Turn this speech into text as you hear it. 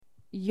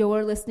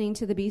You're listening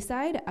to The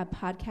B-Side, a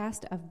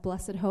podcast of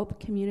Blessed Hope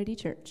Community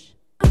Church.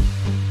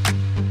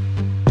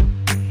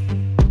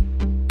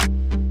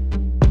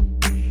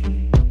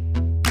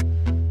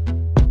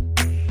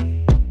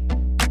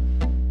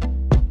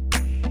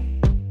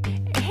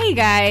 Hey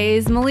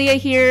guys, Malia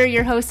here,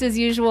 your host as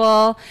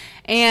usual,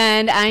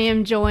 and I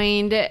am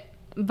joined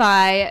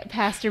by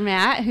Pastor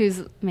Matt,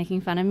 who's making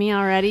fun of me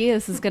already.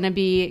 This is going to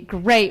be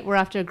great. We're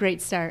off to a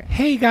great start.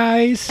 Hey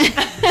guys.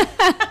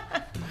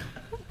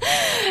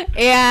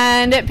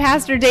 And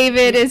Pastor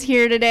David is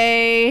here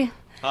today.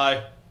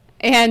 Hi.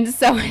 And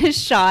so is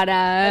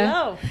Shada.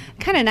 Hello.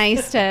 Kind of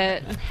nice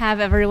to have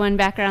everyone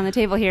back around the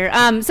table here.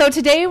 So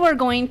today we're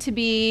going to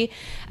be,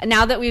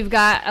 now that we've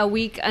got a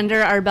week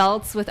under our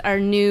belts with our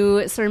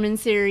new sermon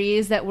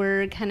series that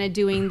we're kind of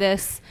doing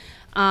this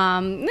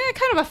kind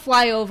of a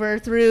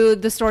flyover through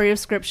the story of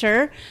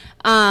Scripture.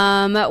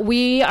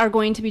 We are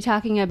going to be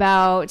talking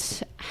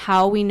about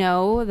how we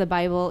know the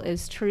Bible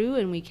is true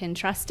and we can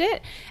trust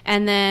it.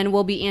 And then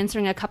we'll be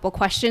answering a couple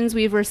questions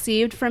we've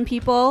received from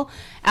people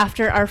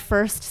after our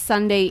first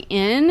Sunday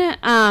in.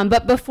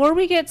 But before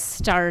we get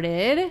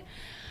started,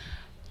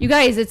 you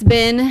guys, it's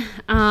been,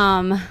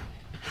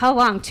 how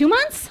long? 2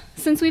 months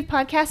since we've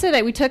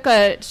podcasted? We took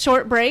a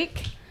short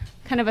break,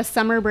 kind of a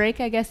summer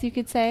break, I guess you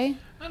could say.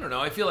 I don't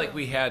know. I feel like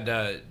we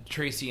had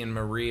Tracy and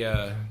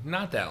Maria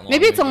not that long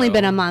Maybe it's ago. only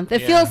been a month.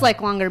 It Yeah. feels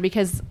like longer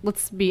because,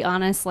 let's be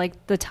honest,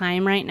 like the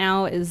time right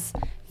now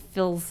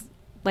feels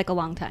like a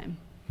long time.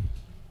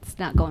 It's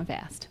not going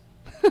fast.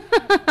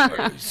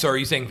 So are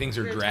you saying things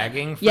are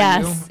dragging for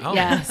Yes, you? Oh.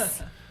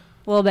 yes.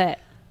 A little bit.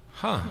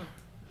 Huh.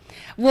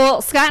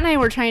 Well, Scott and I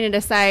were trying to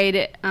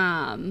decide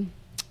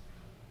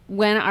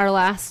when our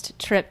last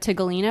trip to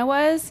Galena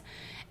was,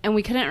 and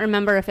we couldn't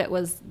remember if it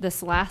was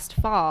this last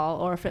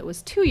fall or if it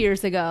was 2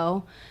 years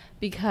ago,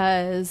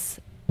 because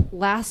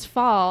last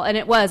fall, and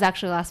it was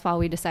actually last fall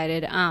we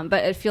decided,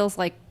 but it feels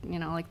like,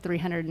 like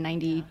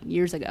 390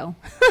 years ago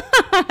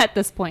at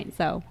this point,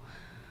 so.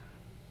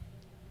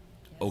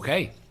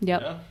 Okay.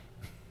 Yep. Yeah.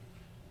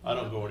 I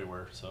don't go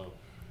anywhere, so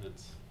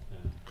it's.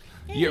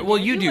 Yeah. Yeah, well,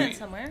 you do. Went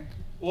somewhere.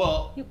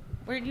 Well,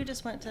 You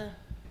just went to?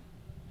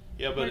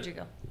 yeah, but Where'd you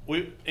go?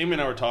 Amy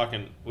and I were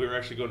talking. We were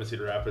actually going to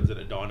Cedar Rapids, and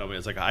it dawned on me.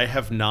 It's like I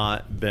have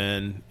not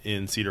been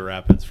in Cedar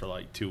Rapids for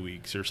like 2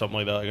 weeks or something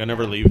like that. Like I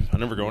never leave. I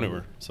never go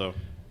anywhere. So.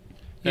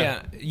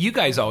 Yeah, you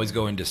guys always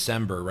go in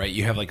December, right?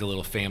 You have like a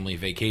little family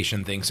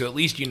vacation thing, so at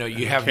least you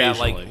have that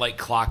Occasionally. like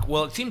clock.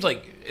 Well, it seems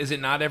like, is it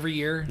not every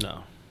year?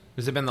 No.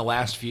 Has it been the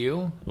last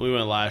few? We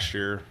went last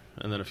year,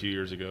 and then a few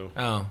years ago.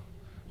 Oh,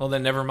 well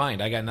then never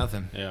mind. I got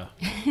nothing. Yeah.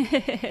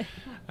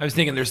 I was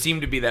thinking there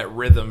seemed to be that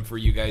rhythm for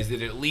you guys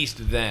that at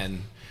least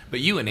then. But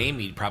you and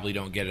Amy probably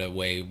don't get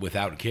away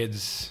without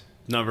kids.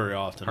 Not very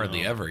often.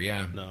 Hardly no. ever,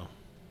 yeah. No.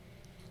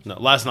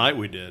 Last night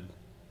we did.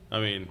 I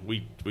mean,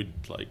 we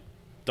like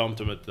dumped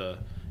them at the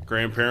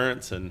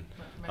grandparents, and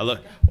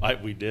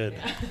we did.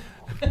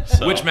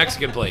 So, Which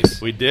Mexican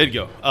place? we did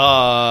go.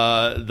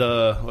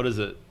 What is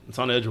it? It's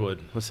on Edgewood.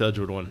 What's the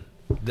Edgewood one?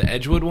 The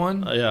Edgewood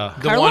one? Yeah.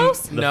 The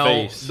Carlos? one, The no,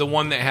 face. the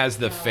one that has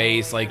the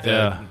face, like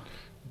Yeah.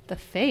 The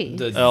face.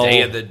 the El-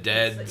 Day of the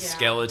Dead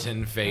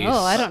skeleton face.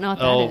 Oh, I don't know what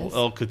that is.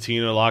 El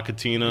Catina, La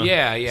Catina.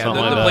 Yeah,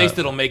 something the like place that.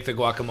 that'll make the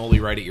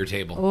guacamole right at your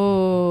table.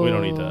 Oh. We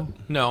don't eat that.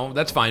 No,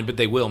 that's fine, but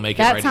they will make it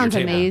That right sounds at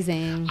your table.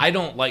 amazing. I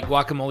don't like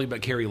guacamole,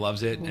 but Carrie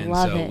loves it, and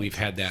Love so it. we've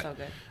had that. So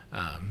good.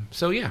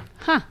 So yeah.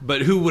 Huh.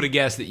 But who would have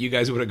guessed that you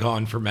guys would have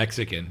gone for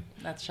Mexican?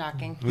 That's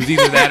shocking. It was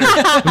either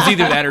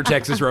that or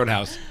Texas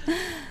Roadhouse.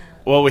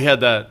 Well, we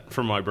had that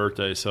for my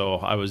birthday, so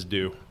I was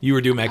due. You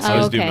were due Mexican. I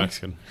was okay. due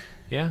Mexican.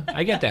 Yeah,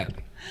 I get that.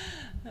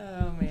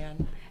 Oh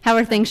man, How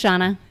are things,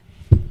 Shauna?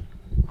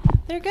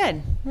 they're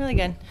good, really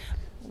good.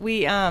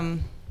 We got.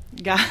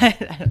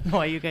 I don't know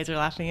why you guys are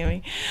laughing at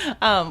me.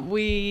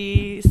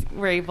 We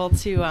were able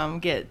to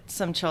get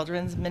some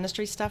children's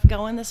ministry stuff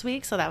going this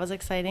week, so that was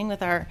exciting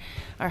with our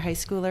high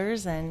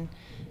schoolers and.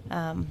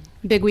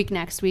 Big week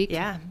next week.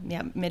 Yeah,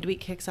 midweek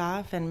kicks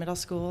off and middle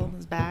school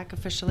is back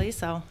officially.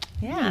 So,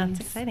 yeah, Nice. it's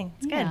exciting.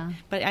 It's Yeah. good.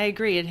 But I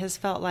agree. It has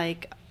felt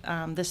like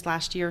this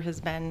last year has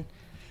been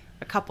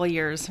a couple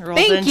years rolled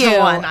Thank into you.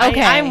 one.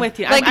 Okay. I'm with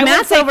you. Like I wouldn't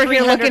Matt's say over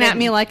here looking at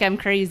me like I'm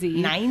crazy.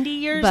 90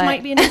 years but-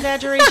 might be an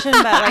exaggeration,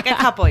 but like a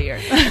couple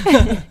years.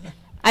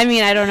 I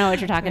mean, I don't know what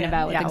you're talking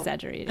about with Yeah.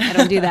 exaggerating. I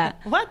don't do that.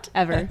 What?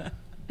 Ever.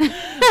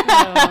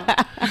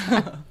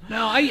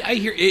 No, I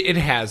hear it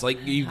has.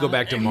 Like, you go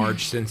back to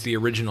March since the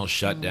original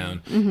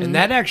shutdown, and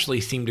that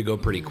actually seemed to go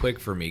pretty quick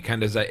for me.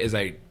 Kind of as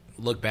I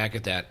look back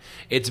at that,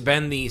 it's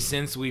been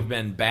since we've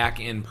been back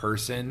in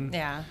person.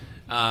 Yeah.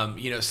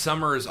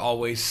 Summer is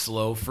always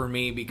slow for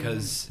me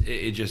because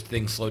it just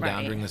things slow down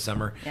Right. during the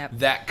summer. Yep.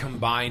 That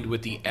combined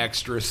with the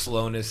extra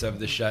slowness of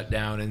the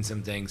shutdown and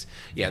some things,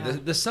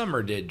 the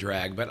summer did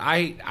drag. But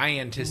I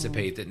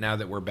anticipate that now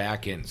that we're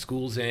back in,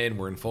 school's in,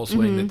 we're in full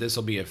swing, that this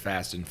will be a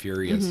fast and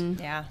furious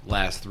Yeah.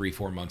 last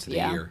 3-4 months of the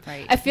year.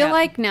 Right. I feel Yep.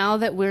 like now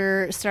that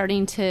we're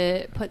starting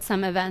to put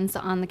some events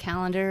on the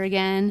calendar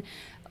again,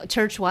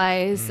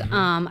 church-wise.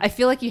 I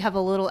feel like you have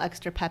a little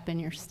extra pep in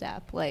your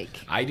step. Like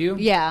I do?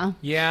 Yeah.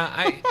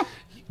 Yeah,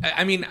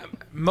 I mean,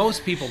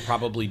 most people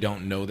probably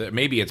don't know that.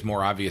 Maybe it's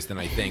more obvious than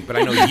I think, but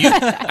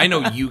I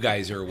know you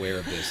guys are aware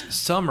of this.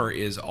 Summer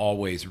is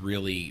always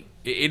really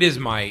it is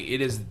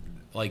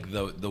like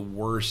the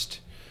worst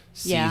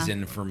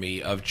season for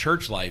me of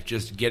church life,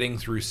 just getting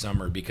through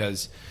summer,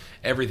 because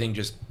everything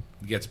just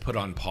gets put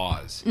on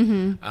pause.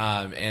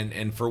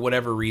 And for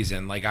whatever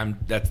reason, like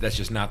that's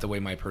just not the way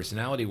my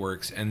personality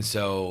works. And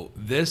so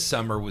this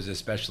summer was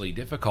especially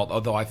difficult,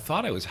 although I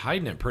thought I was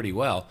hiding it pretty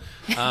well.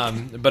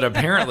 But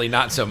apparently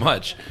not so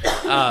much.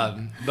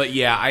 But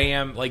yeah, I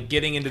am like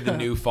getting into the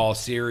new fall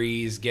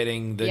series,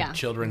 getting the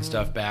children's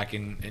stuff back,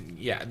 and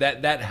yeah,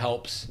 that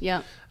helps.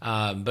 Yeah.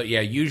 But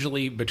yeah,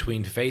 usually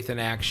between Faith in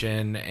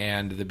Action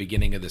and the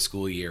beginning of the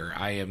school year,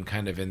 I am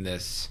kind of in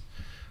this,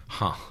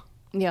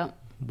 Yeah.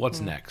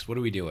 what's next? What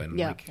are we doing?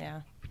 Yeah.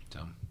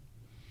 So.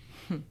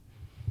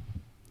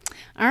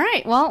 All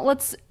right. Well,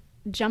 let's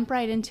jump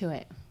right into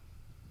it.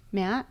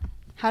 Matt,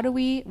 how do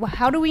we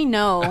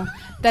know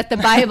that the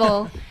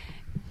Bible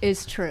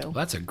is true? Well,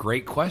 that's a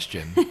great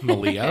question,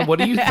 Malia. What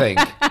do you think?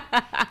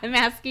 I'm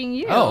asking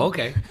you. Oh,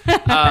 okay.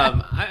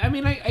 I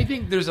mean, I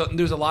think there's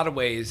a lot of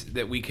ways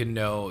that we can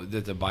know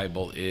that the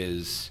Bible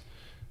is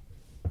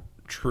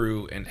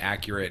true and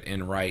accurate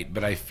and right,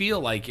 but I feel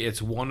like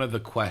it's one of the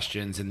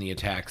questions in the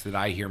attacks that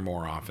I hear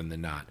more often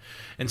than not.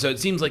 And so it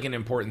seems like an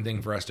important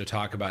thing for us to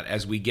talk about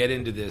as we get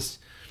into this,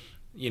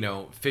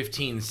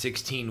 15,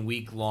 16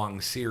 week long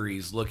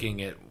series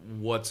looking at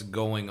what's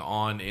going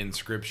on in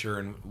Scripture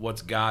and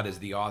what's God as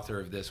the author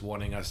of this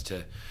wanting us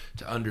to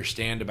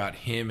understand about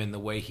Him and the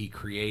way He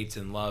creates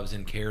and loves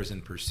and cares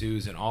and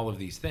pursues and all of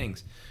these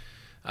things.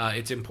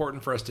 It's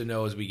important for us to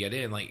know as we get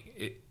in,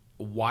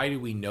 why do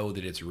we know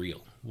that it's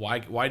real? Why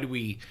do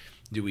we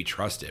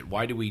trust it?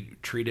 Why do we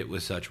treat it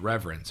with such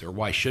reverence, or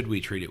why should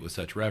we treat it with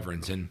such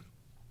reverence? And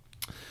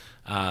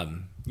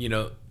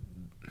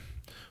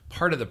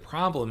part of the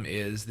problem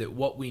is that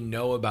what we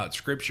know about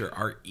Scripture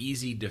are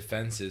easy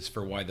defenses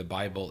for why the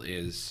Bible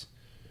is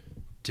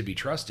to be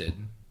trusted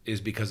is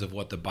because of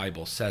what the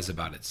Bible says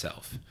about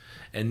itself.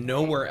 And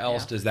nowhere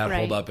else does that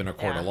hold up in a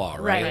court of law,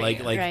 right?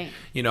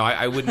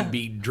 I wouldn't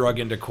be drug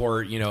into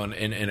court,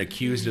 and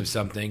accused of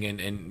something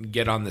and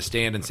get on the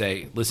stand and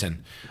say,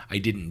 listen, I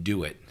didn't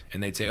do it.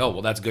 And they'd say, oh,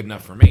 well, that's good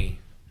enough for me.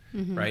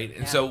 Right?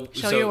 And so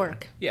your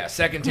work. Yeah,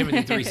 2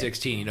 Timothy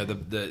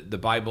 3:16, the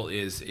Bible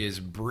is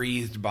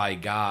breathed by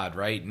God,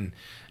 right?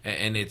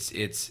 And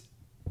it's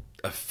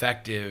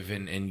effective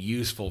and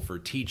useful for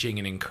teaching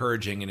and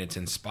encouraging, and it's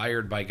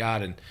inspired by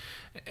God,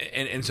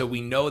 and so we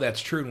know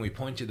that's true, and we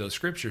point to those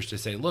scriptures to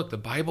say, look, the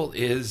Bible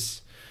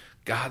is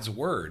God's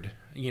word,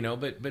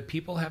 but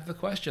people have the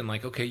question,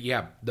 like, okay,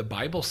 yeah, the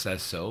Bible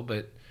says so,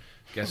 but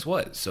guess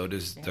what? So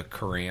does the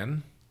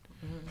Quran,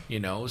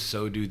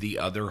 so do the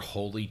other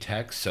holy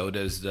texts, so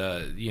does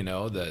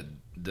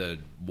the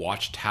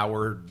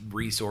Watchtower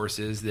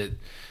resources that,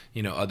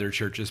 other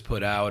churches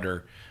put out,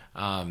 or,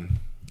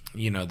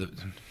 the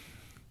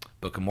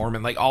Book of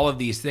Mormon, like all of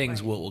these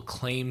things will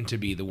claim to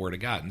be the Word of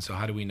God. And so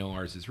how do we know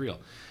ours is real?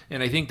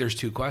 And I think there's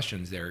two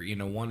questions there.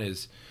 One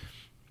is,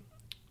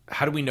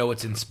 how do we know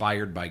it's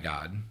inspired by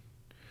God?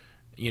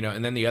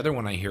 And then the other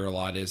one I hear a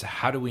lot is,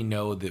 how do we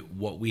know that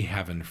what we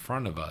have in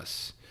front of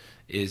us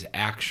is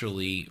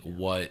actually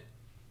what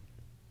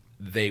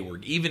they were?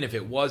 Even if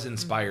it was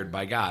inspired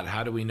by God,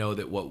 how do we know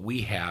that what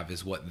we have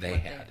is what they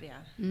had?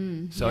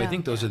 So I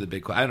think those are the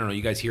big questions. I don't know.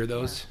 You guys hear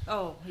those?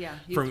 Oh, yeah.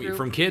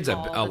 From kids, a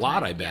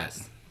lot, I bet.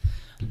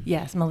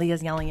 Yes,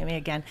 Malia's yelling at me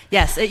again.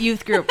 Yes, at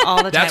youth group all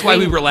the time. That's why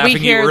we were laughing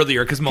at you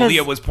earlier, because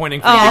Malia was pointing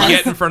for you to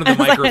get in front of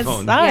the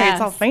microphone. Sorry, it's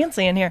all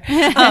fancy in here.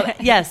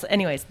 Yes,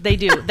 anyways, they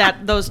do.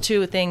 Those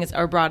two things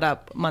are brought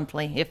up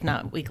monthly, if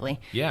not weekly.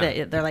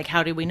 Yeah. They're like,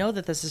 how do we know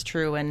that this is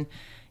true? And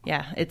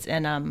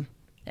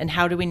and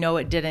how do we know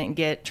it didn't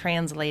get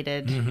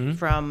translated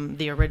from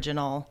the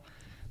original?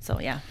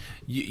 So, yeah.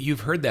 You've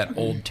heard that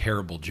old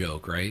terrible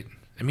joke, right?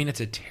 I mean, it's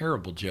a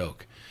terrible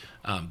joke,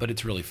 but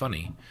it's really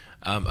funny.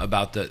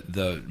 About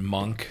the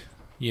monk,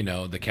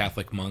 the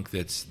Catholic monk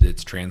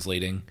that's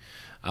translating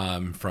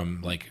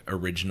from like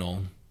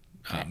original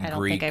I don't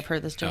Greek. think I've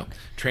heard this joke.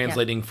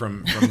 Translating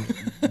from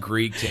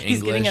Greek to English.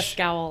 He's getting a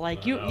scowl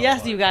like,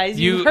 yes, you guys,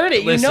 you heard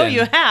it. Listen,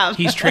 you have.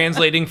 He's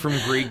translating from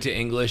Greek to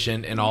English,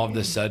 and all of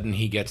a sudden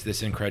he gets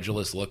this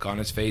incredulous look on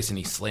his face, and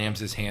he slams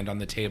his hand on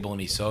the table,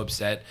 and he's so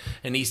upset,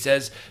 and he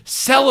says,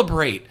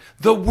 celebrate.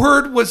 The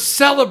word was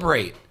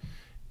celebrate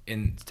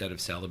instead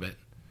of celibate.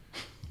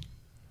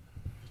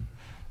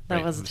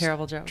 That was a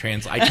terrible joke.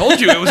 I told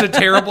you it was a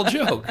terrible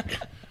joke.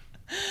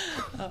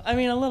 I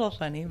mean, a little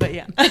funny, but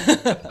yeah.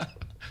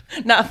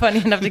 Not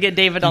funny enough to get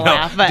David to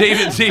laugh. But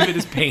David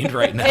is pained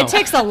right now. It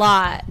takes a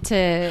lot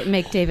to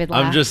make David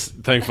laugh. I'm just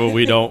thankful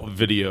we don't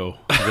video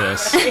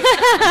this.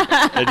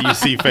 And you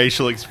see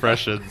facial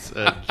expressions.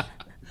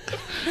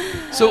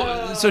 So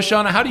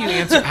Shauna, how do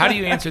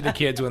you answer the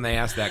kids when they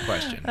ask that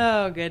question?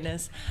 Oh,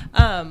 goodness.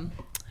 Well,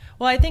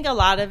 I think a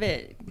lot of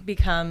it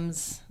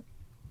becomes,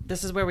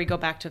 this is where we go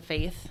back to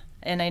faith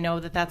And I know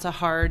that that's a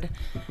hard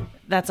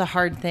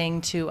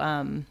thing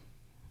to,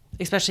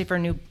 especially for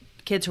new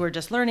kids who are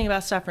just learning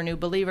about stuff or new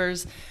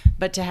believers.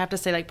 But to have to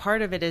say, like,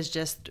 part of it is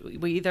just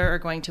we either are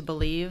going to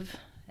believe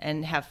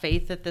and have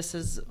faith that this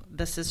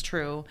is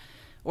true,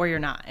 or you're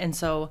not. And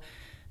so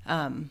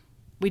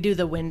we do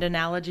the wind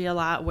analogy a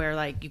lot, where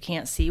like you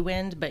can't see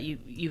wind, but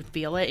you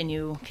feel it, and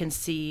you can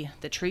see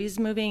the trees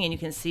moving, and you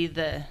can see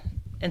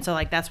and so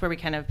like that's where we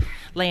kind of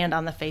land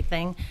on the faith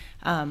thing.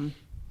 And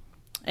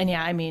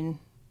yeah, I mean,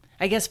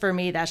 I guess for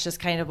me, that's just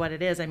kind of what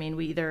it is. I mean,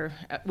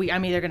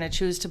 I'm either going to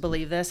choose to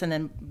believe this and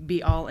then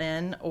be all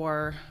in,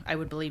 or I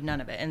would believe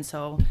none of it. And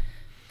so,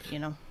 you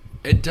know,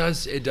 it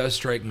does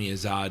strike me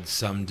as odd.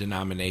 Some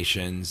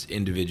denominations,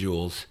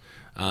 individuals,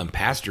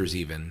 pastors,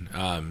 even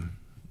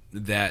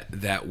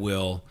that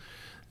will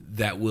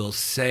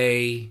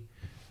say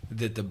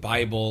that the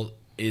Bible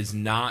is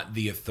not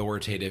the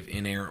authoritative,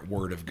 inerrant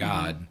Word of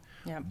God. Mm-hmm.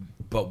 Yep.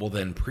 But will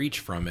then preach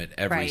from it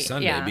every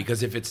Sunday. Yeah.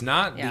 Because if it's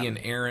not the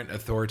inerrant,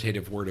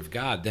 authoritative Word of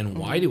God, then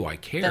why do I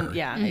care?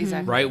 Then,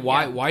 exactly. Right?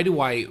 Why do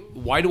I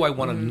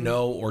want to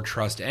know or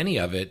trust any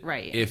of it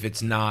if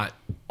it's not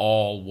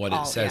all what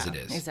it says it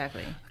is?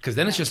 Exactly. Because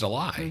then it's just a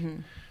lie. Mm-hmm.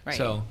 Right.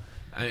 So,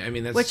 I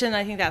mean, that's... and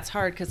I think that's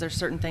hard, because there's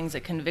certain things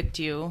that convict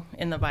you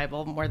in the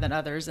Bible more than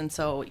others. And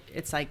so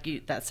it's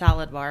like that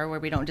salad bar where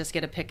we don't just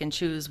get to pick and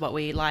choose what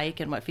we like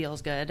and what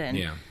feels good.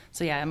 And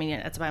so, I mean,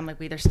 that's why I'm like,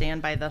 we either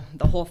stand by the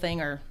whole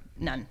thing or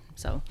none.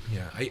 So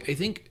yeah, I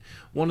think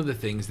one of the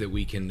things that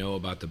we can know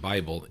about the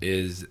Bible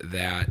is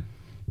that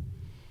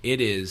it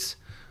is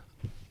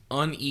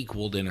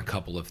unequaled in a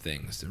couple of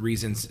things. The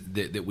reasons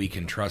that we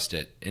can trust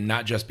it, and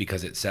not just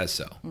because it says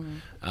so.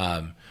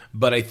 Mm-hmm.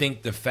 But I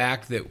think the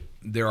fact that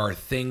there are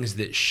things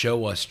that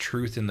show us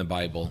truth in the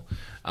Bible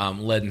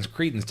lends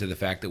credence to the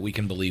fact that we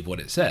can believe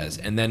what it says.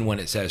 And then when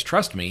it says,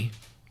 trust me,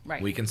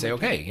 we can say,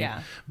 okay.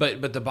 Yeah.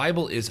 But the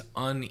Bible is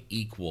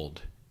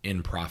unequaled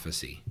in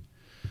prophecy.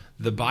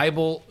 The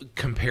Bible,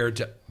 compared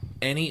to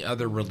any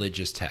other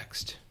religious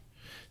text,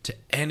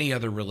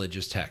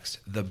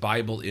 the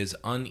Bible is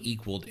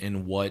unequaled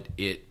in what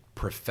it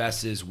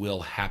professes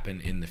will happen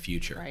in the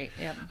future. Right.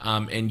 Yep.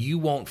 And you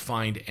won't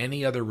find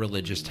any other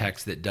religious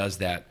text that does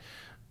that,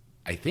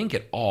 I think,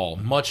 at all,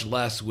 much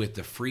less with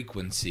the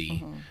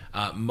frequency.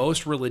 Mm-hmm.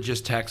 Most religious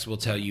texts will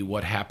tell you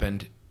what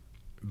happened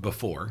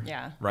before,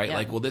 right? Yeah.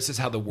 Like, well, this is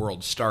how the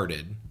world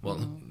started. Well,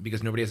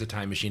 because nobody has a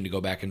time machine to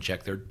go back and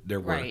check their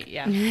work. Right,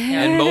 yeah.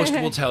 And most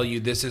will tell you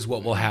this is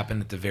what will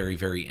happen at the very,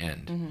 very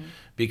end.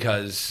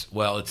 Because,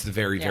 well, it's the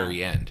very,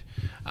 very end.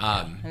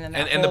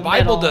 And the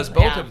Bible does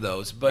both of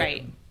those,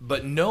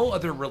 but no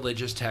other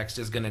religious text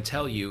is going to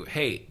tell you,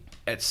 hey,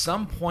 at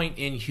some point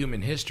in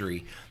human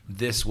history,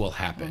 this will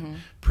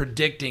happen.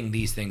 Predicting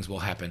these things will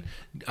happen.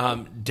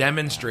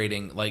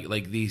 Demonstrating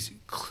like these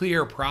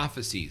clear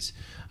prophecies.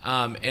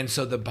 And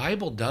so the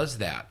Bible does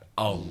that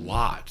a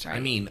lot. Right. I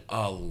mean,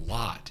 a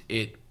lot.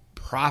 It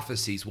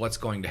prophesies what's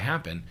going to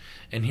happen.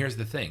 And here's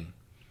the thing.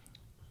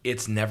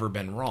 It's never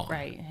been wrong.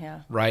 Right,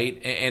 yeah. Right?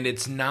 And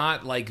it's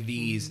not like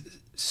these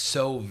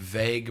so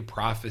vague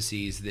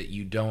prophecies that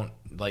you don't,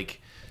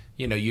 like,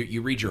 you know,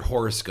 you read your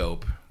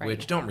horoscope,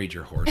 which don't read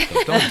your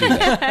horoscope. Don't do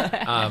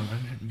that.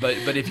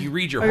 But if you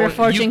read your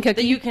fortune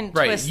cookie, you can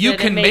twist you it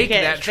can and make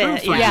it that true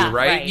fit. for you,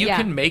 right? You Yeah.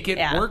 can make it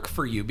work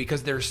for you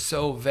because they're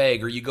so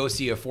vague. Or you go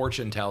see a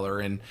fortune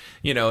teller, and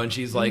you know, and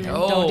she's like,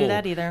 "Oh, don't do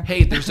that either."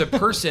 Hey, there's a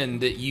person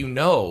that you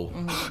know.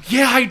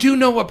 Yeah, I do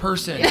know a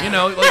person. You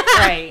know,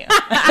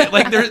 like,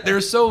 like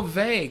they're so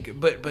vague,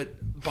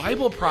 but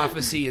Bible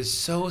prophecy is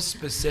so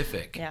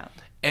specific. Yeah.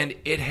 And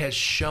it has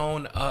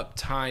shown up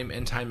time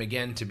and time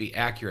again to be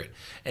accurate.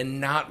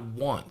 And not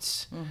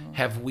once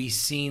have we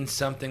seen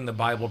something the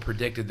Bible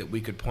predicted that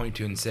we could point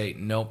to and say,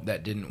 nope,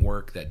 that didn't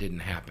work, that didn't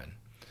happen.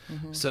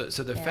 So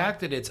the fact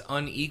that it's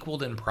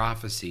unequaled in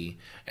prophecy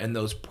and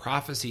those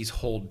prophecies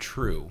hold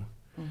true,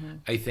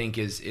 I think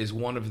is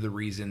one of the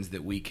reasons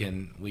that we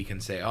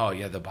can say, oh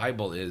yeah, the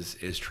Bible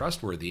is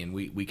trustworthy and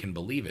we can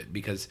believe it,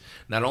 because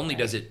not only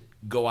does it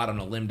go out on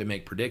a limb to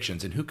make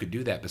predictions, and who could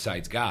do that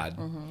besides God,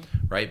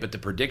 right? But the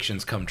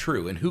predictions come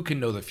true, and who can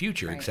know the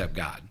future except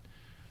God?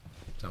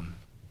 So, I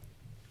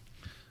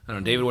don't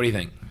know, David, what do you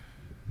think?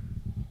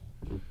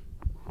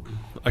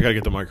 I gotta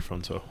get the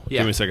microphone, so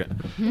give me a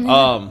second.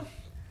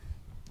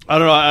 I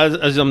don't know.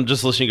 As I'm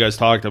just listening to you guys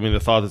talk, I mean, the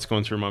thought that's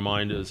going through my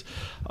mind is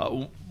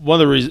one of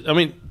the reasons. I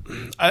mean,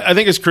 I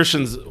think as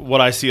Christians,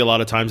 what I see a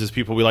lot of times is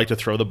we like to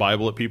throw the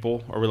Bible at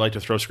people, or we like to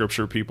throw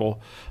Scripture at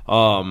people,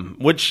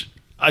 which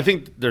I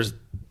think it's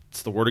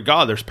the Word of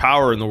God. There's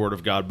power in the Word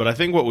of God, but I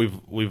think what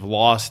we've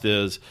lost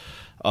is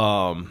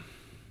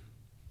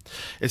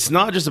it's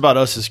not just about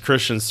us as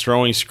Christians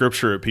throwing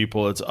Scripture at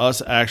people. It's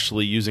us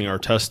actually using our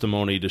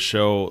testimony to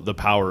show the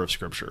power of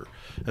Scripture.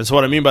 And so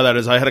what I mean by that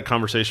is I had a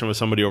conversation with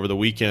somebody over the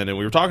weekend, and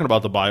we were talking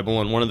about the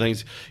Bible, and one of the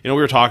things, we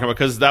were talking about,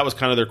 because that was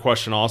kind of their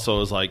question also,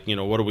 is like, how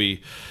do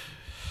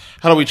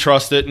we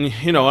trust it? And,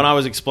 and I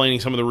was explaining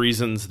some of the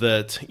reasons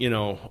that,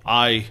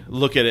 I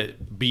look at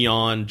it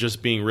beyond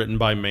just being written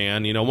by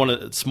man.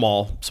 One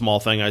small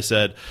thing I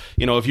said,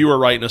 if you were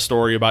writing a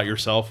story about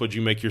yourself, would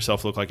you make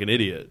yourself look like an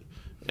idiot?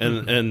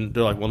 And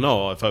they're like, well,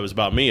 no, if it was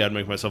about me, I'd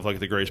make myself like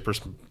the greatest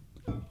person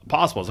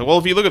possible. It's like, well,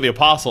 if you look at the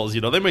apostles,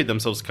 they made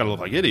themselves kind of look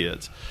like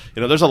idiots.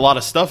 There's a lot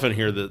of stuff in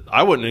here that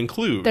I wouldn't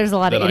include. There's a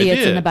lot of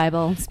idiots in the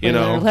Bible.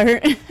 Spoiler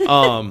alert.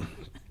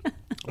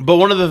 But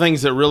one of the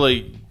things that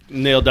really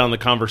nailed down the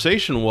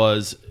conversation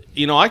was,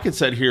 I could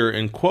sit here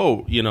and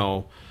quote,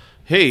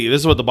 hey,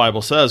 this is what the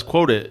Bible says,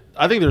 quote it.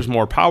 I think there's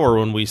more power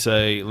when we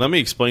say, let me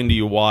explain to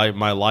you why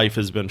my life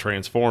has been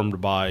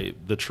transformed by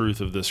the truth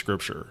of this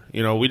scripture.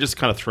 We just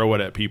kind of throw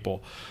it at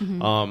people.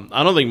 Mm-hmm.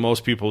 I don't think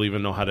most people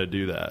even know how to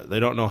do that. They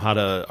don't know how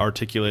to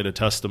articulate a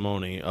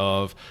testimony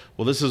of,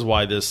 well, this is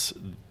why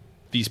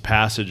these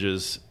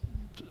passages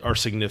are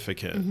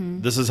significant.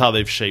 Mm-hmm. This is how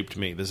they've shaped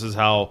me. This is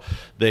how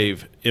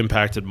they've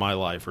impacted my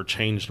life or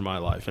changed my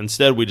life.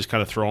 Instead, we just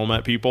kind of throw them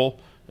at people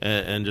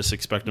and just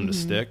expect them to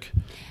stick.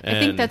 I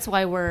think that's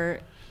why we're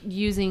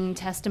using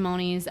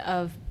testimonies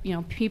of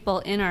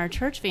people in our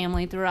church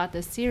family throughout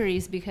this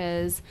series,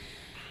 because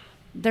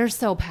they're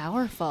so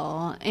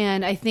powerful,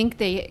 and I think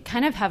they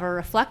kind of have a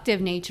reflective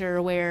nature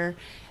where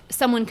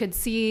someone could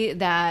see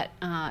that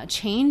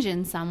change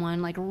in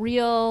someone, like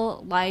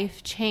real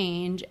life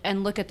change,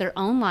 and look at their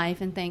own life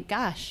and think,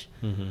 gosh,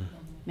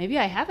 maybe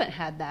I haven't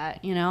had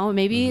that.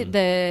 Maybe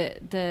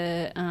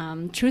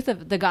the truth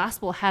of the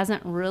gospel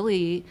hasn't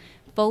really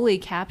fully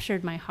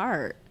captured my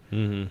heart.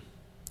 Mm-hmm.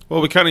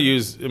 Well, we kind of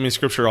use,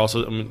 Scripture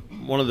also,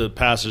 one of the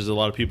passages a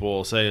lot of people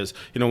will say is,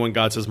 when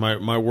God says,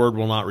 my word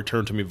will not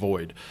return to me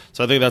void.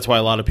 So I think that's why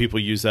a lot of people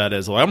use that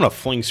as, I'm going to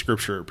fling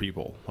Scripture at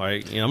people,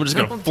 right? I'm just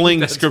going to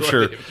fling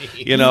Scripture,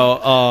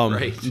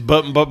 right.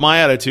 But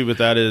my attitude with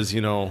that is,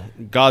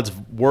 God's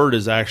word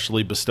is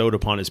actually bestowed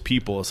upon his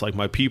people. It's like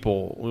my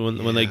people,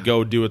 when they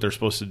go do what they're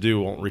supposed to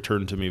do, won't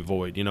return to me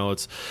void.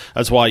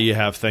 That's why you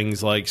have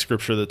things like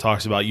Scripture that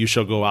talks about, you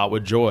shall go out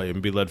with joy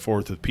and be led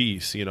forth with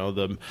peace.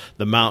 The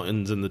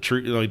mountains and the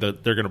tree,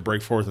 that they're going to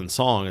break forth in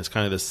song. It's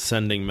kind of this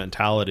sending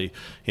mentality.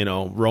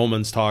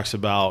 Romans talks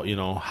about,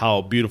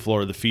 how beautiful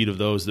are the feet of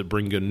those that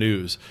bring good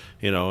news,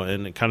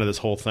 and kind of this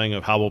whole thing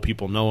of how will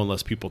people know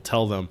unless people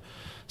tell them.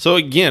 So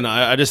again,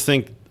 I just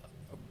think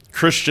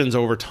Christians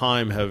over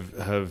time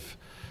have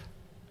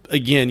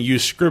again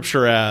used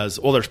Scripture as,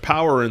 well, there's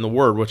power in the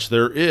word, which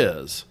there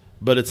is,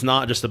 but it's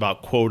not just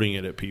about quoting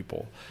it at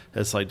people.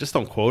 It's like, just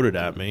don't quote it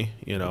at me.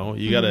 You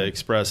got to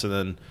express and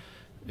then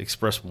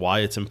express why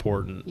it's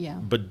important,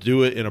 but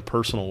do it in a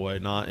personal way,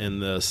 not in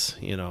this,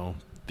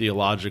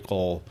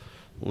 theological,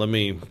 let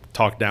me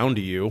talk down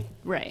to you.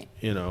 Right.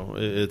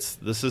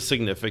 This is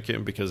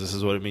significant because this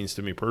is what it means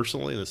to me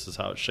personally. This is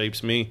how it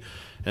shapes me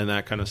and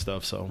that kind of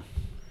stuff. So.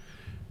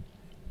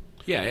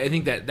 Yeah, I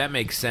think that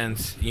makes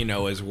sense,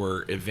 as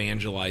we're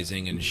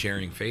evangelizing and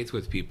sharing faith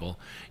with people.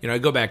 I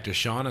go back to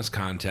Shauna's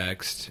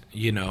context,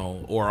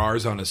 or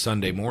ours on a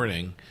Sunday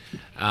morning,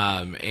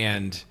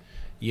 and,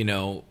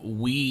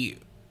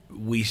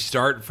 we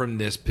start from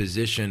this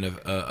position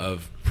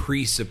of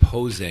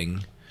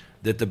presupposing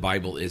that the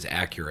Bible is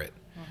accurate,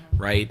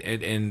 right?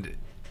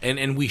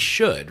 And we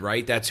should,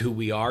 right? That's who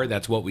we are.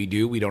 That's what we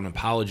do. We don't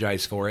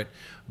apologize for it.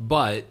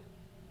 But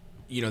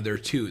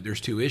there's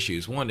two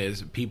issues. One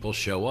is people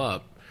show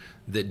up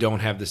that don't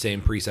have the same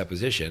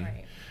presupposition,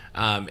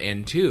 right.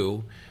 And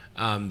two,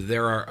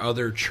 there are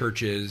other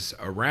churches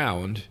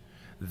around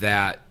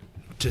that,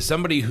 to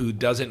somebody who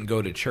doesn't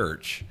go to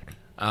church,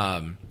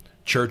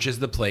 church is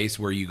the place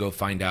where you go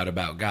find out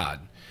about God.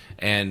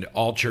 And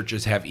all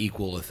churches have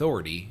equal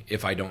authority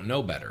if I don't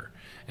know better.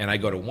 And I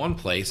go to one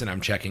place and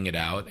I'm checking it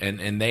out,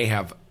 and they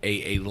have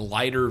a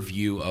lighter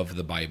view of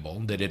the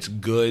Bible, that it's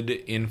good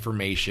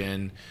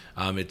information,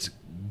 it's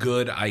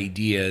good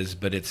ideas,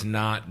 but it's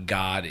not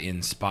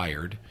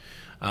God-inspired.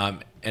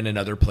 And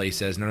another place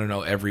says,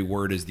 no, every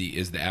word is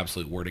the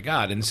absolute word of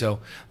God. And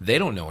so they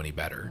don't know any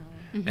better.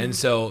 Mm-hmm. And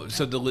so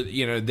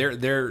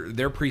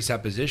their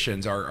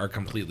presuppositions are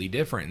completely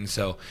different. And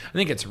so I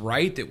think it's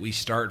right that we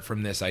start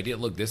from this idea,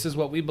 look, this is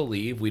what we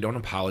believe, we don't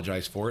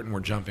apologize for it, and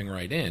we're jumping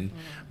right in. Mm-hmm.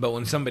 But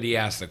when somebody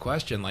asks the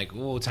question, like,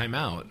 well, time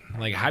out,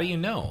 like, how do you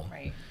know?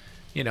 Right.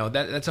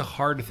 That's a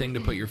hard thing to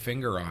put your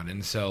finger on.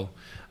 And so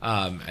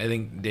I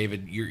think,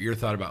 David, your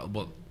thought about,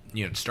 well,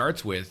 it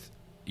starts with,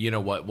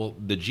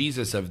 the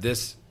Jesus of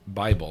this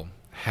Bible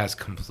has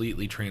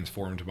completely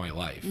transformed my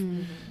life.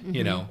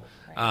 Mm-hmm.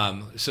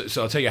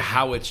 So I'll tell you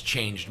how it's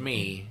changed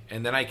me,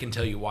 and then I can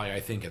tell you why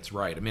I think it's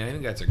right. I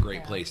think that's a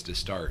great place to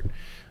start,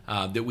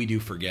 that we do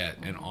forget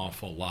an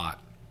awful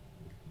lot.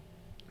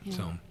 Yeah.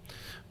 So,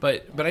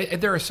 but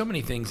there are so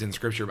many things in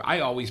Scripture. I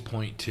always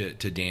point to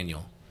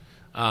Daniel,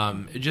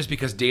 just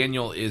because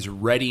Daniel is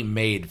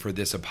ready-made for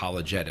this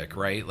apologetic,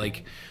 right?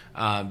 Like,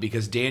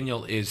 because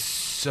Daniel is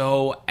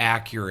so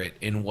accurate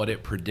in what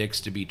it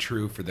predicts to be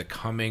true for the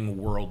coming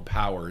world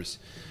powers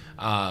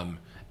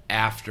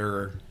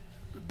after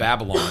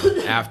Babylon,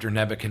 after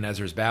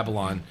Nebuchadnezzar's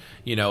Babylon,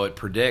 it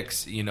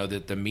predicts,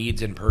 that the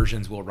Medes and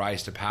Persians will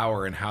rise to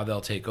power and how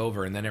they'll take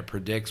over. And then it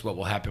predicts what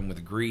will happen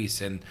with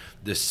Greece and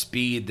the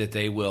speed that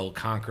they will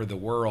conquer the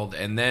world.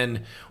 And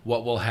then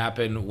what will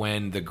happen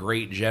when the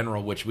great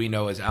general, which we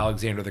know as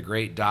Alexander the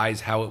Great,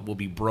 dies, how it will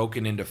be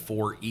broken into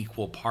 4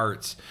 equal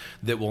parts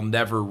that will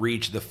never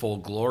reach the full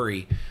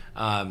glory.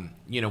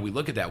 We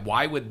look at that.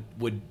 Why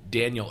would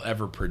Daniel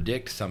ever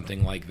predict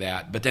something like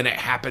that? But then it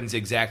happens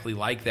exactly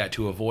like that.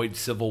 To avoid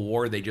civil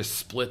war, they just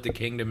split the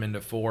kingdom into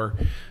 4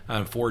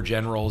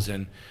 generals,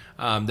 and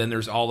then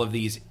there's all of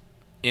these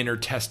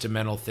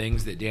intertestamental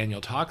things that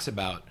Daniel talks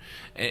about,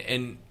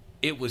 and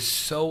it was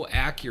so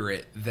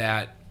accurate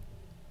that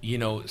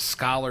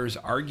scholars'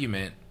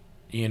 argument,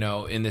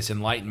 in this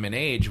Enlightenment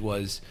age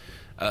was.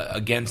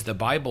 Against the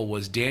Bible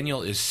was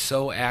Daniel is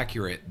so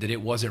accurate that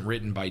it wasn't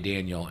written by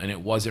Daniel, and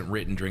it wasn't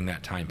written during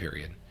that time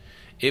period.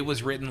 It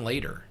was written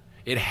later.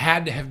 It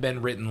had to have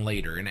been written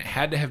later, and it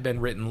had to have been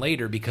written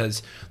later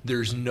because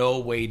there's no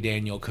way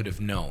Daniel could have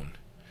known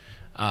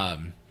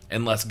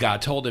unless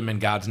God told him,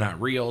 and God's not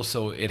real,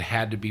 so it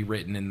had to be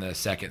written in the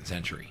 2nd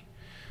century.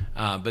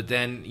 But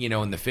then,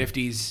 in the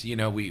 50s,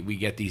 we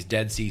get these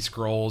Dead Sea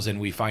Scrolls, and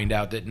we find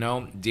out that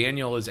no,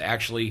 Daniel is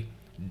actually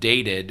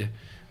dated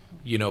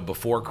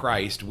before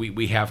Christ.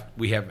 We have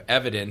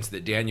evidence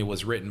that Daniel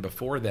was written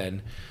before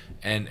then,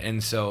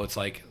 and so it's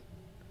like,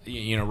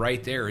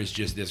 right there is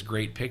just this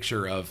great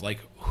picture of like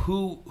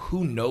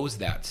who knows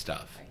that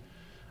stuff.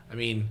 I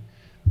mean,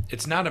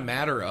 it's not a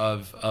matter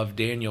of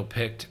Daniel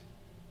picked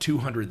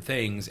 200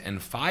 things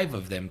and 5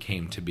 of them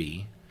came to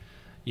be,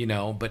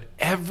 but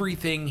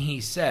everything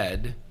he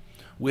said,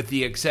 with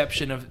the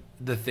exception of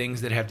the things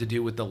that have to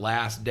do with the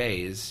last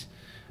days,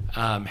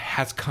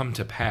 has come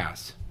to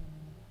pass.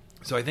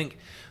 So I think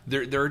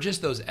there are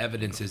just those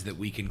evidences that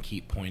we can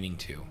keep pointing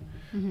to.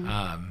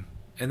 Mm-hmm.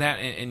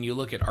 And you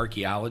look at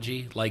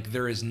archaeology, like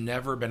there has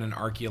never been an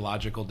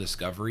archaeological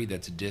discovery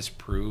that's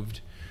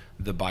disproved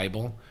the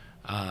Bible.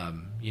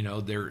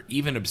 There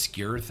even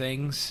obscure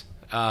things,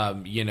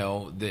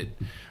 that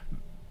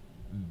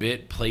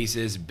bit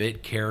places,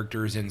 bit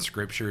characters in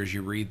Scripture as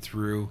you read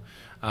through,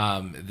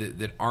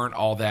 that aren't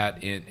all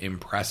that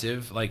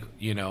impressive. Like,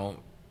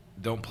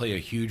 don't play a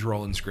huge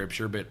role in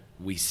Scripture, but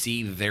we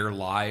see their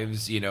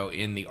lives,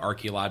 in the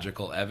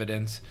archaeological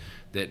evidence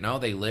that no,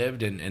 they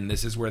lived and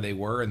this is where they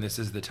were and this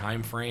is the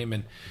time frame.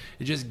 And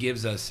it just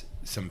gives us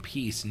some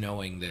peace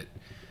knowing that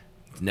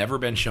it's never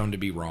been shown to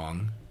be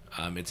wrong.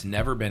 It's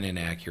never been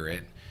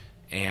inaccurate.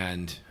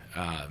 And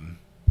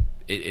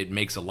it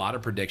makes a lot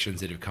of predictions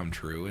that have come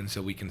true. And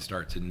so we can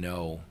start to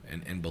know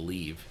and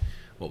believe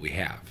what we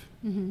have.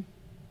 Mm-hmm.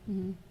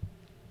 Mm-hmm.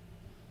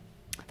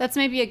 That's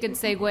maybe a good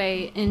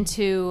segue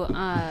into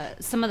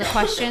some of the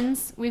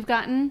questions we've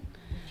gotten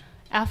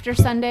after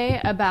Sunday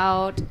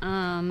about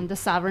the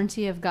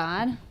sovereignty of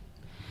God.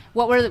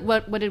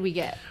 What did we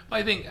get? Well,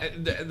 I think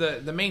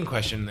the main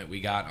question that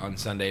we got on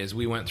Sunday is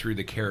we went through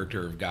the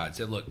character of God.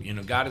 Said, look,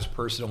 God is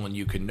personal and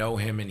you can know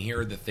Him, and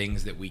here are the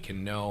things that we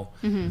can know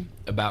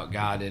about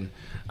God. And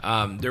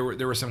there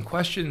were some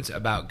questions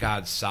about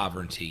God's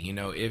sovereignty.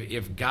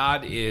 If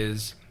God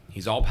He's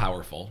all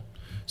powerful.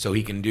 So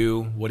He can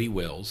do what He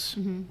wills,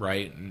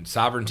 right? And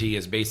sovereignty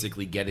is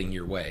basically getting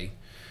your way.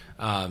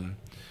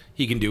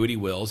 He can do what He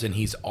wills, and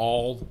He's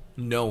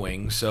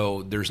all-knowing,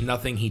 so there's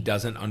nothing He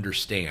doesn't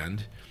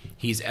understand.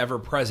 He's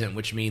ever-present,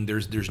 which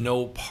means there's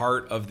no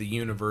part of the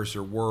universe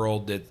or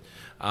world that,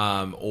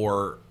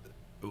 or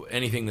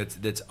anything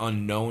that's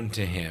unknown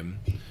to Him.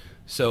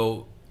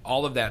 So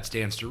all of that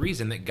stands to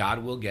reason that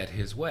God will get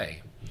His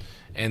way,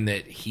 and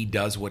that He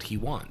does what He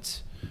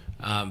wants.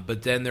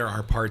 But then there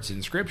are parts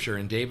in Scripture,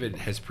 and David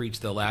has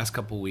preached the last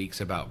couple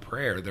weeks about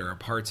prayer. There are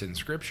parts in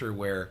Scripture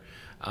where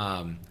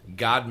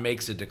God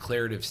makes a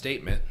declarative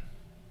statement,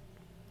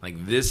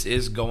 like this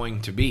is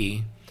going to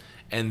be,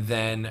 and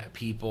then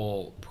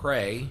people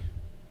pray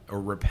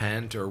or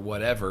repent or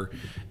whatever,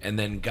 and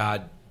then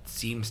God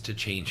seems to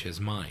change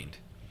His mind.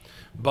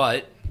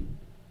 But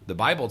the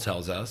Bible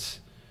tells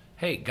us,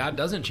 hey, God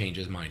doesn't change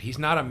His mind. He's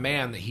not a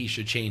man that He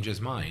should change His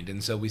mind.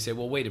 And so we say,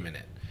 well, wait a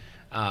minute.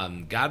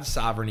 God's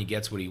sovereign, He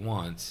gets what He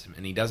wants,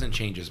 and He doesn't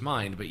change His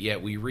mind, but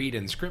yet we read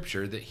in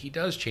Scripture that He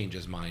does change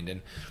His mind,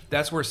 and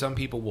that's where some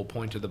people will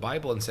point to the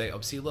Bible and say, oh,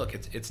 see, look,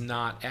 it's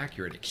not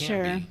accurate. It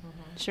can't be.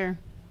 Sure.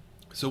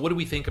 So what do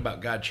we think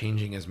about God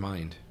changing His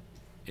mind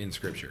in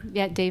Scripture?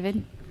 Yeah,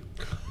 David?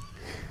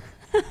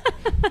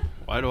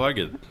 Why do I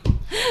get...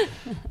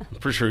 I'm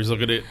pretty sure He's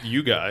looking at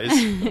you guys.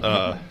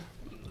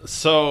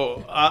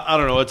 So I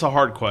don't know. It's a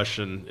hard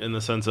question in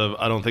the sense of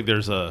I don't think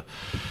there's a.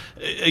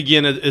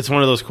 Again, it's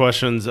one of those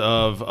questions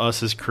of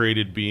us as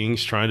created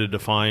beings trying to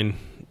define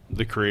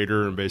the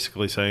Creator and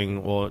basically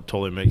saying, "Well, it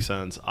totally makes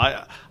sense."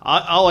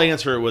 I'll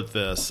answer it with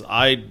this.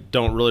 I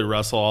don't really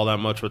wrestle all that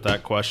much with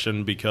that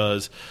question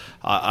because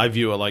I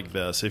view it like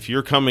this: if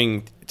you're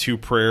coming to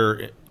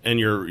prayer and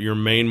your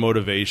main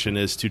motivation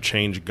is to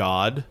change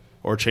God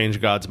or change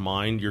God's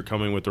mind, you're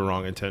coming with the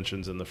wrong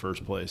intentions in the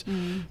first place.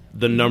 Mm-hmm.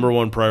 The number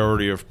one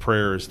priority of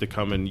prayer is to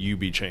come and you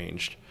be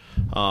changed.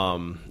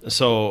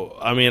 So,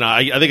 I mean,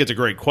 I think it's a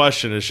great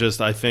question. It's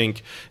just, I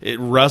think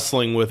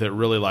wrestling with it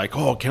really like,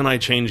 oh, can I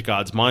change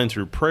God's mind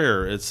through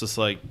prayer? It's just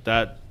like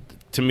that,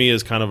 to me,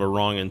 is kind of a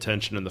wrong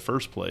intention in the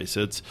first place.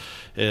 It's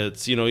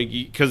because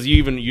you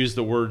even use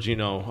the words,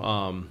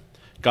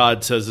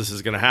 God says this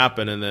is going to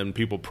happen, and then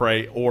people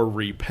pray or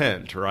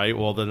repent, right?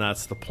 Well, then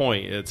that's the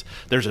point.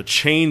 There's a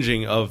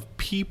changing of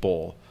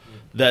people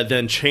that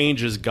then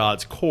changes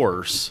God's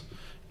course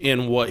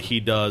in what he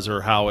does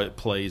or how it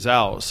plays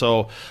out.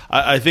 So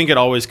I think it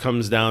always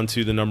comes down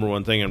to the number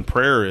one thing in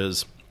prayer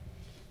is,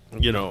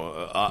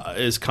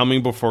 is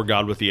coming before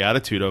God with the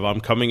attitude of, I'm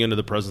coming into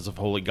the presence of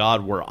holy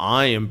God where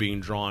I am being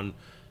drawn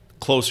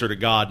closer to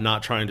God,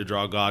 not trying to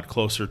draw God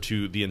closer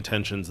to the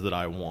intentions that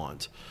I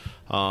want.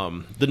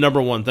 The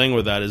number one thing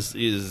with that is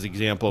the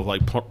example of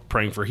like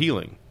praying for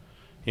healing.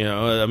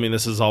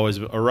 This is always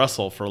a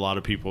wrestle for a lot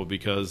of people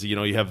because,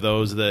 you have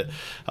those that,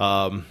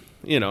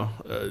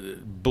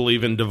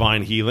 believe in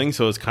divine healing.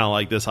 So it's kind of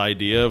like this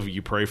idea of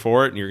you pray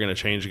for it and you're going to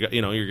change,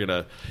 you're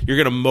going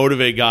to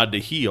motivate God to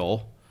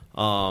heal.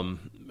 And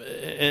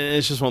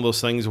it's just one of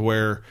those things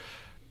where,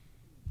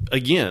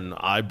 again,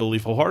 I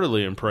believe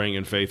wholeheartedly in praying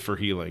in faith for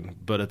healing,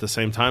 but at the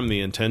same time, the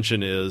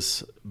intention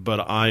is, but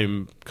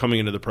I'm coming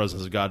into the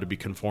presence of God to be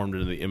conformed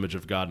into the image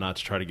of God, not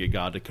to try to get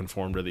God to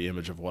conform to the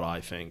image of what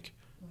I think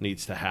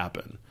needs to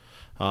happen.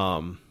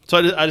 So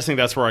I just think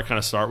that's where I kind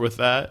of start with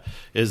that.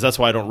 That's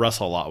why I don't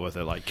wrestle a lot with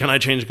it. Like, can I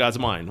change God's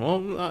mind?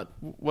 Well,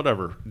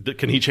 whatever.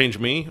 Can he change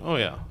me? Oh,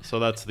 yeah. So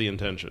that's the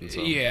intention.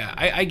 So. Yeah,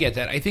 I get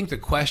that. I think the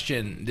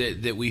question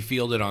that we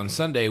fielded on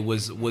Sunday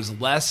was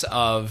less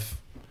of,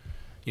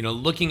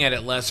 looking at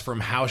it less from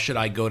how should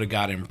I go to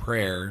God in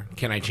prayer?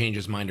 Can I change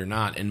his mind or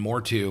not? And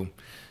more to,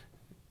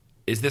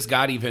 is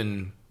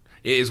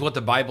what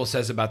the Bible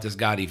says about this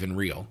God even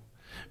real?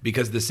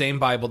 Because the same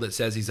Bible that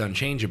says he's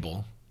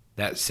unchangeable,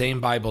 that same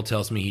Bible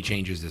tells me he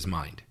changes his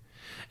mind.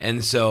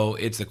 And so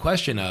it's the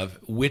question of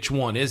which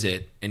one is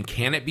it, and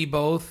can it be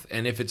both?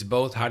 And if it's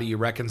both, how do you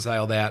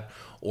reconcile that?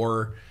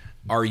 Or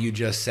are you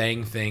just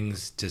saying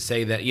things to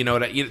say that,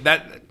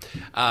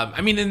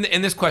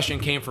 and this question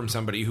came from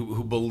somebody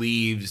who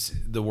believes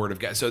the word of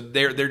God. So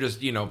they're just,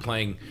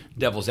 playing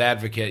devil's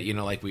advocate,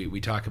 like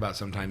we talk about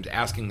sometimes,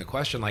 asking the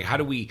question, like, how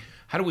do we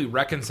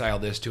reconcile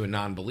this to a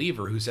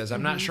non-believer who says,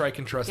 I'm not sure I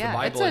can trust the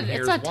Bible, and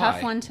here's why. It's a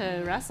tough one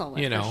to wrestle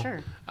with, for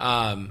sure.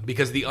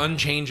 Because the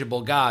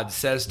unchangeable God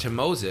says to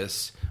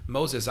Moses,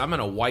 I'm going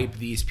to wipe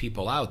these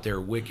people out.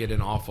 They're wicked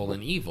and awful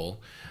and evil.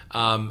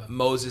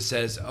 Moses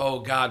says, oh,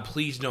 God,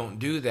 please don't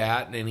do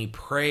that. And he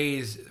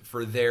prays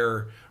for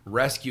their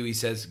rescue. He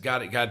says,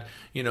 God,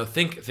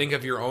 think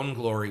of your own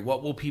glory.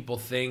 What will people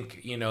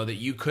think, that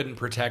you couldn't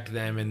protect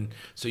them, and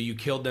so you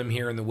killed them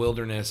here in the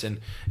wilderness. And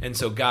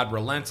so God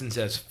relents and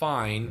says,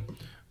 fine.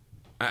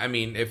 I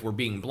mean, if we're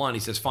being blunt, he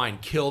says, fine,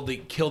 kill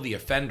the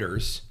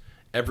offenders.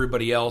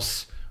 Everybody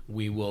else,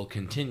 we will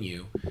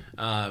continue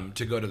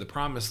to go to the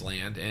promised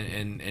land.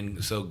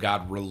 And so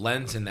God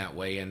relents in that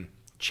way and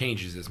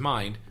changes his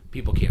mind.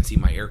 People can't see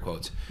my air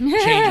quotes.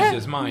 Changes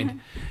his mind.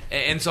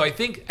 And so I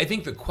think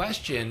the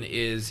question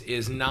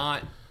is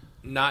not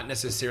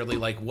necessarily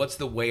like, what's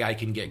the way I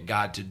can get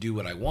God to do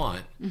what I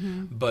want,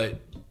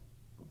 but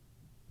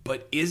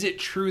is it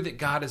true that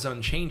God is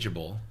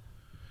unchangeable?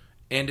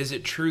 And is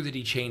it true that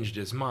he changed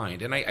his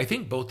mind? And I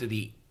think both of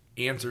the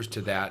answers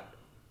to that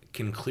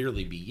can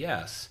clearly be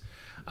yes.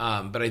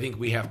 But I think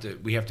we have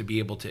to be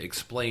able to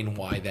explain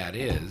why that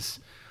is,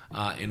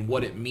 and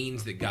what it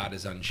means that God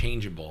is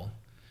unchangeable,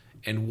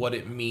 and what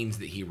it means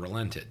that he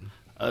relented.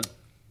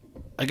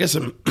 I guess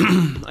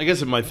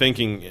in my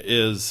thinking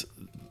is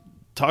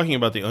talking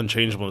about the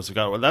unchangeableness of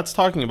God. That's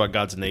talking about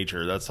God's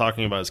nature. That's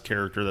talking about his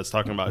character. That's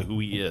talking about who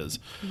he is.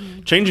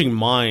 Changing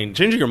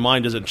your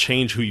mind doesn't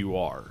change who you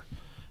are.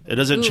 It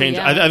doesn't change.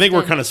 Yeah, I think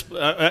we're kind of.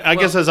 I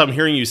guess as I'm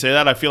hearing you say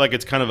that, I feel like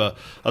it's kind of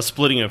a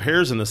splitting of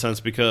hairs in the sense,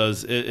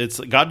 because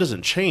it's God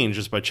doesn't change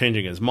just by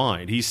changing his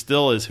mind. He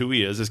still is who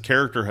he is. His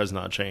character has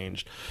not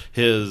changed.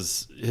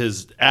 His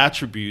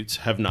attributes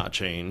have not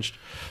changed.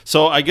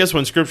 So I guess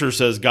when Scripture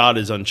says God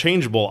is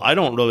unchangeable, I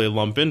don't really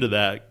lump into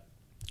that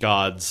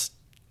God's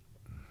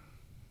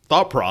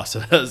thought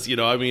process.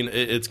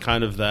 It's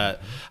kind of that.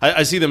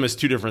 I see them as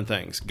two different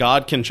things.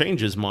 God can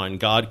change his mind.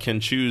 God can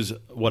choose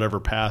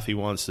whatever path he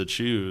wants to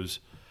choose,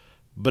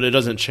 but it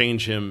doesn't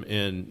change him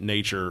in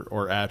nature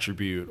or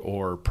attribute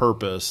or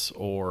purpose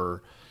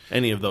or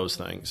any of those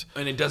things.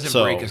 And it doesn't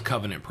break his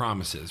covenant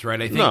promises,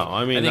 right? I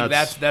think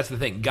that's the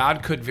thing.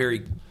 God could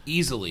very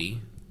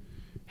easily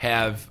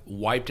have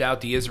wiped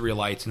out the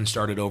Israelites and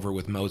started over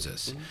with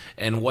Moses.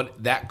 And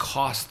what that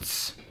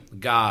costs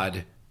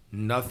God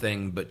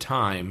nothing but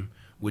time,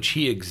 which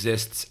he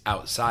exists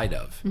outside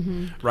of,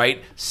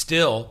 right?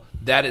 Still,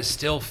 that is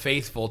still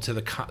faithful to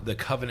the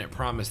covenant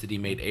promise that he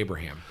made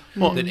Abraham,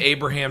 that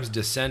Abraham's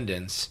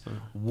descendants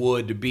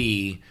would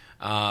be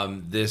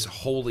this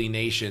holy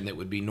nation that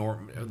would be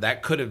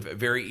that could have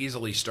very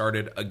easily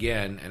started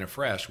again and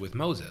afresh with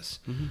Moses.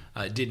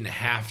 It didn't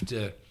have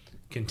to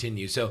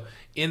continue. So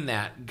in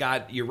that,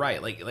 God, you're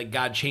right. Like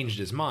God changed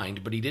his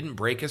mind, but he didn't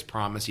break his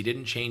promise. He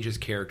didn't change his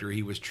character.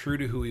 He was true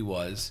to who he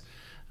was,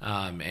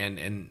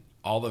 and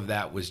all of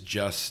that was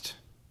just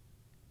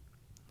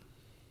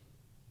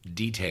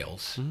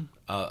details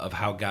of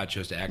how God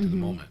chose to act in the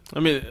moment. I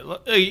mean,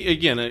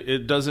 again,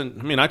 it doesn't.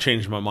 I mean, I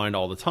change my mind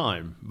all the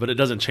time, but it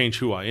doesn't change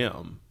who I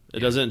am. It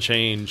doesn't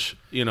change,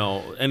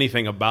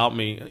 anything about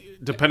me,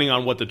 depending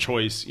on what the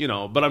choice,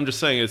 But I'm just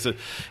saying,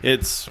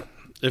 it's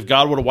if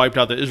God would have wiped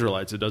out the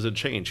Israelites, it doesn't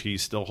change.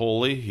 He's still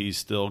holy. He's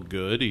still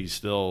good. He's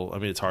still. I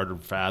mean, it's hard to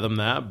fathom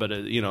that, but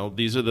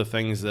these are the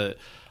things that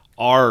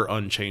are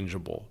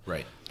unchangeable.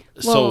 Right.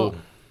 Well,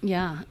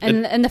 yeah,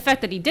 and the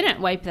fact that he didn't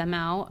wipe them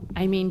out,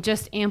 I mean,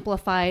 just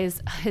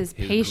amplifies his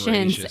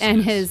patience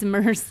and his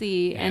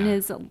mercy and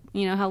his,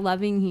 how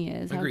loving he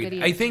is. Agreed. How good he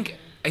is.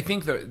 I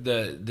think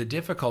the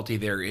difficulty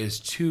there is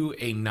to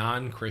a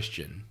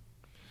non-Christian.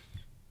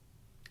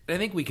 I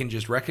think we can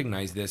just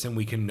recognize this and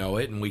we can know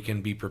it and we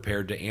can be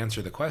prepared to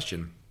answer the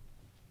question.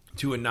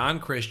 To a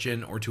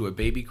non-Christian or to a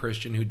baby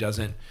Christian who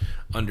doesn't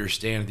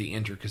understand the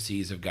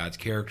intricacies of God's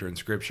character in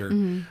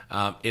Scripture,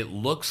 it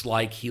looks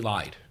like he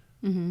lied,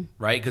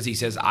 right? Because he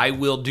says, I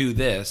will do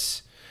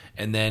this,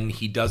 and then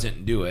he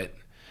doesn't do it.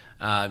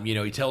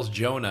 He tells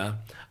Jonah,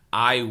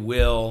 I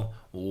will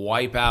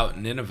wipe out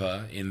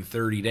Nineveh in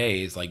 30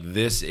 days. Like,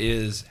 this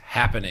is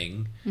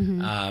happening.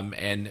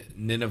 And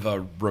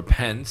Nineveh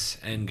repents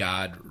and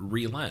God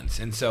relents.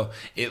 And so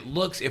it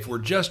looks, if we're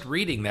just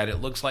reading that, it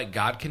looks like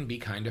God can be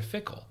kind of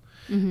fickle.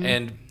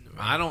 And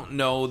I don't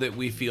know that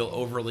we feel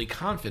overly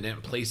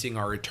confident placing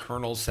our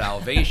eternal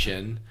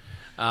salvation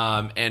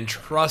and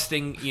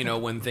trusting,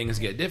 when things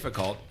get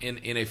difficult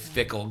in a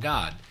fickle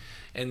God.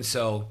 And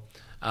so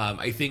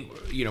I think,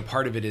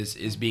 part of it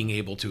is being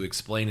able to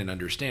explain and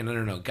understand.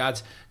 No.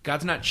 God's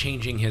not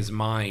changing his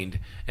mind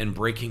and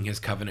breaking his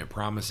covenant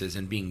promises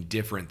and being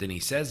different than he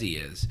says he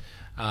is.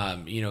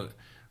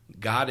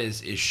 God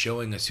is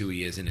showing us who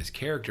he is in his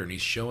character, and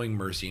he's showing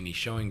mercy and he's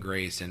showing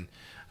grace, and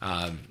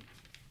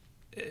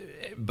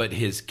but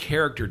his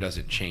character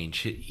doesn't change.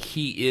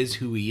 He is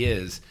who he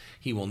is.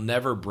 He will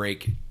never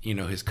break,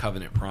 his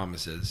covenant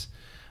promises.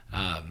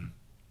 And,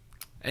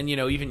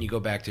 even you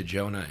go back to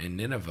Jonah and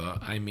Nineveh,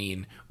 I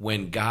mean,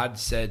 when God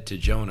said to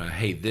Jonah,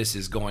 hey, this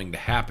is going to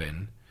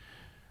happen,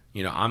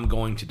 I'm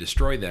going to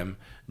destroy them,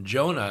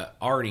 Jonah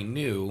already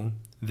knew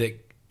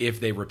that if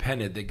they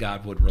repented, that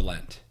God would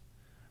relent,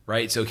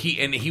 right? So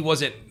he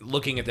wasn't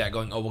looking at that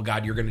going, oh, well,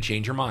 God, you're going to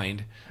change your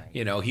mind.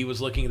 He was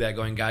looking at that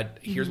going, God,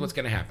 here's what's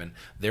going to happen.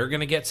 They're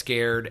going to get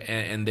scared,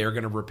 and they're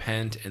going to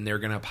repent, and they're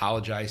going to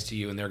apologize to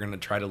you, and they're going to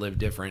try to live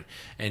different.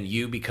 And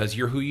you, because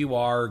you're who you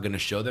are going to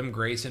show them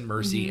grace and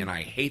mercy, and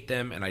I hate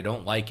them, and I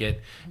don't like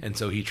it. And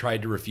so he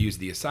tried to refuse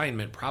the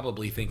assignment,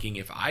 probably thinking,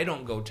 if I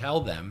don't go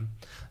tell them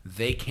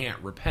they can't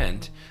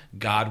repent,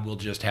 God will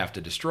just have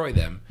to destroy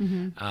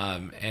them.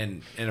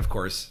 And of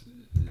course,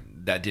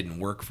 that didn't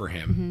work for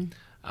him.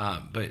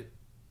 But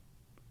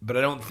I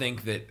don't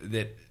think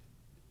that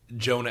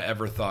Jonah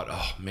ever thought,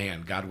 oh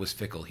man, God was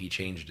fickle. He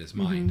changed his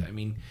mind. I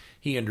mean,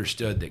 he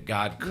understood that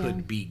God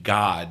could be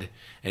God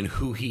and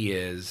who he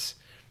is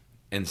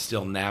and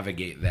still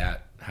navigate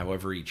that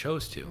however he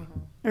chose to.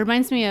 It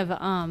reminds me of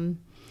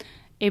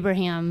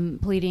Abraham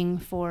pleading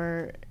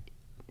for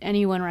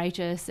anyone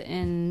righteous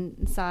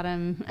in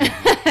Sodom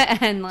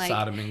and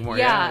Sodom and Gomorrah.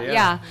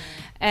 Yeah.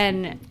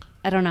 And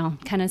I don't know,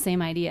 kind of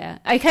same idea.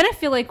 I kind of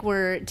feel like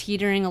we're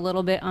teetering a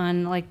little bit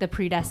on like the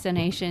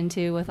predestination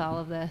too with all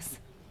of this.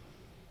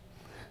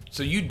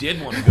 So you did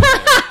want to go there.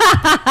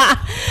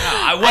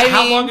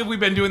 How long have we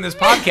been doing this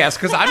podcast?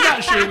 Because I'm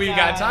not sure we've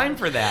got time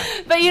for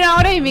that. But you know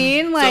what I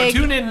mean? Like, so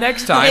tune in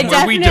next time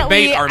where we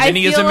debate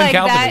Arminianism and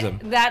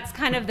Calvinism. That's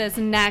kind of this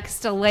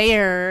next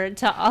layer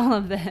to all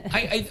of this.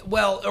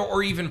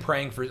 Or even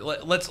praying for.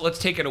 Let's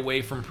take it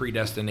away from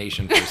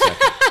predestination for a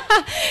second.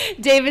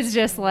 David's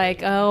just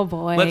like, oh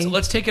boy.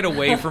 Let's take it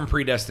away from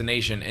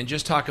predestination and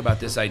just talk about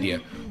this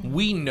idea.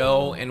 We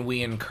know and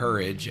we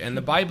encourage, and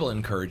the Bible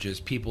encourages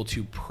people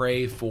to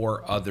pray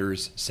for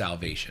others'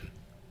 salvation.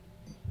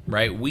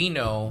 Right? We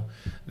know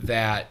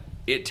that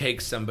it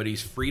takes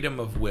somebody's freedom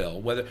of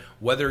will,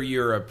 whether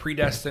you're a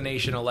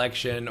predestination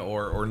election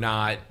or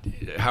not,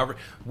 however,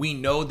 we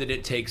know that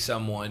it takes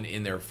someone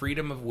in their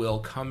freedom of will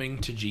coming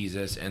to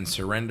Jesus and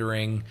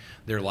surrendering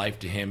their life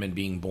to him and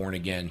being born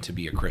again to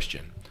be a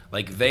Christian.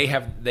 Like they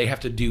have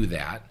to do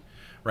that,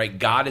 right?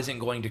 God isn't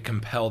going to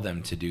compel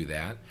them to do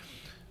that,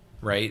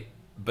 right?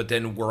 But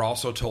then we're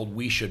also told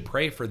we should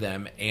pray for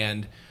them,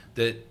 and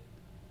that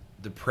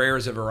the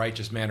prayers of a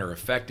righteous man are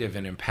effective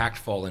and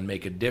impactful and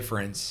make a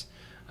difference.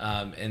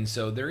 And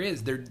so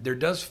there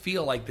does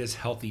feel like this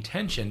healthy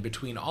tension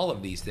between all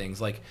of these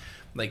things. Like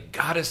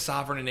God is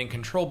sovereign and in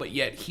control, but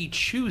yet he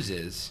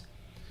chooses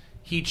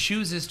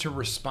to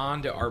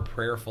respond to our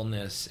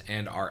prayerfulness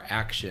and our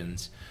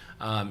actions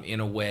in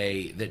a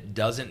way that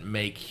doesn't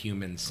make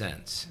human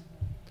sense,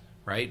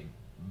 right?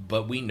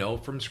 But we know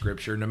from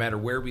Scripture, no matter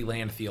where we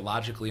land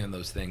theologically on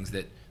those things,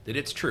 that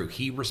it's true.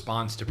 He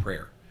responds to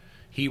prayer.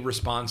 He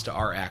responds to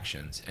our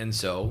actions. And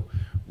so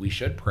we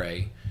should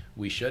pray,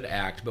 we should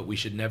act, but we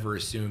should never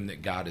assume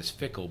that God is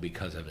fickle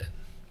because of it.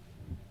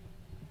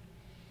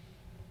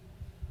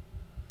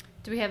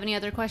 Do we have any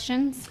other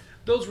questions?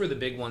 Those were the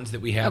big ones that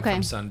we had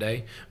from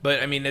Sunday.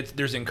 But, I mean,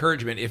 there's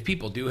encouragement. If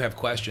people do have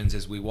questions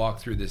as we walk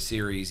through this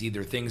series,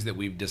 either things that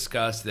we've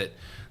discussed that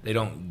they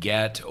don't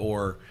get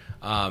or,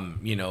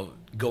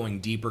 going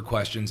deeper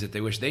questions that they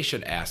wish they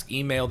should ask,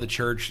 email the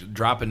church,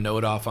 drop a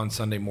note off on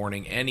Sunday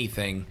morning,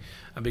 anything,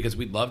 because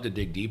we'd love to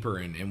dig deeper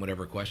in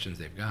whatever questions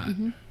they've got.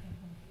 Mm-hmm.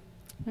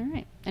 All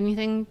right.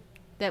 Anything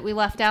that we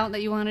left out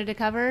that you wanted to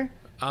cover?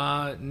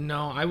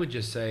 No, I would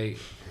just say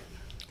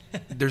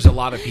there's a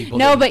lot of people.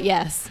 But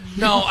yes.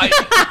 No,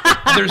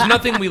 there's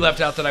nothing we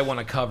left out that I want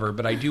to cover,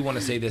 but I do want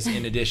to say this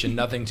in addition,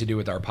 nothing to do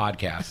with our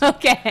podcast.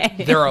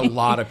 Okay. There are a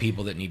lot of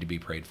people that need to be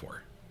prayed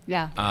for.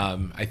 Yeah.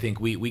 I think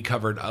we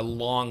covered a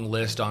long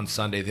list on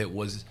Sunday that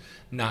was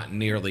not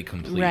nearly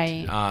complete.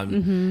 Right.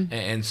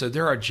 And so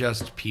there are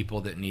just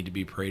people that need to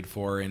be prayed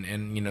for.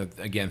 And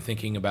again,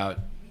 thinking about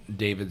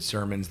David's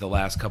sermons the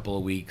last couple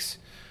of weeks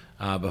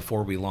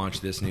before we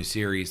launch this new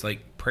series,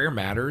 like prayer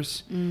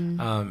matters,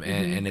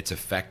 and it's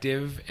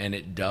effective, and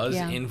it does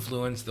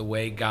influence the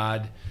way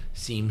God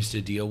seems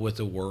to deal with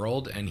the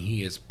world, and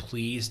he is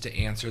pleased to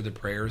answer the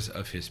prayers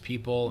of his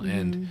people.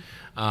 And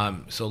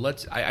so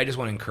I just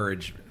want to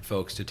encourage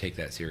folks to take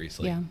that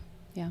seriously.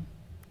 Yeah.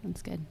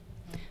 That's good.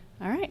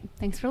 All right.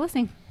 Thanks for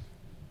listening.